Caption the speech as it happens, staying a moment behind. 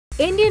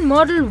Indian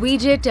model,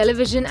 VJ,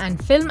 television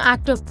and film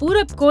actor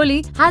Purab Kohli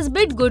has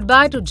bid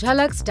goodbye to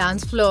Jhalak's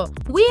dance floor.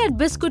 We at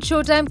Biscuit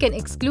Showtime can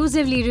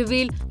exclusively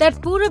reveal that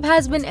Purab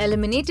has been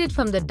eliminated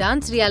from the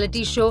dance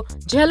reality show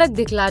Jhalak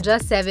Dikhhla Jaa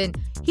 7.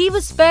 He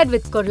was paired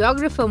with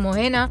choreographer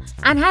Mohena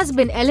and has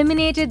been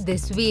eliminated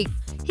this week.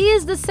 He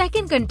is the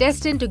second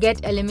contestant to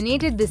get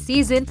eliminated this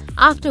season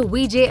after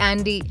VJ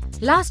Andy.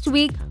 Last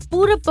week,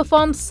 Purab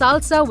performed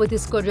salsa with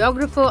his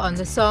choreographer on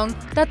the song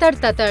Tatar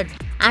Tatar,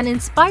 and in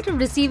spite of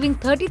receiving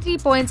 33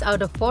 points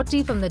out of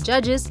 40 from the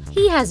judges,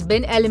 he has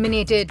been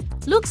eliminated.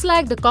 Looks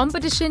like the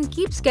competition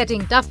keeps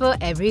getting tougher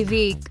every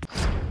week.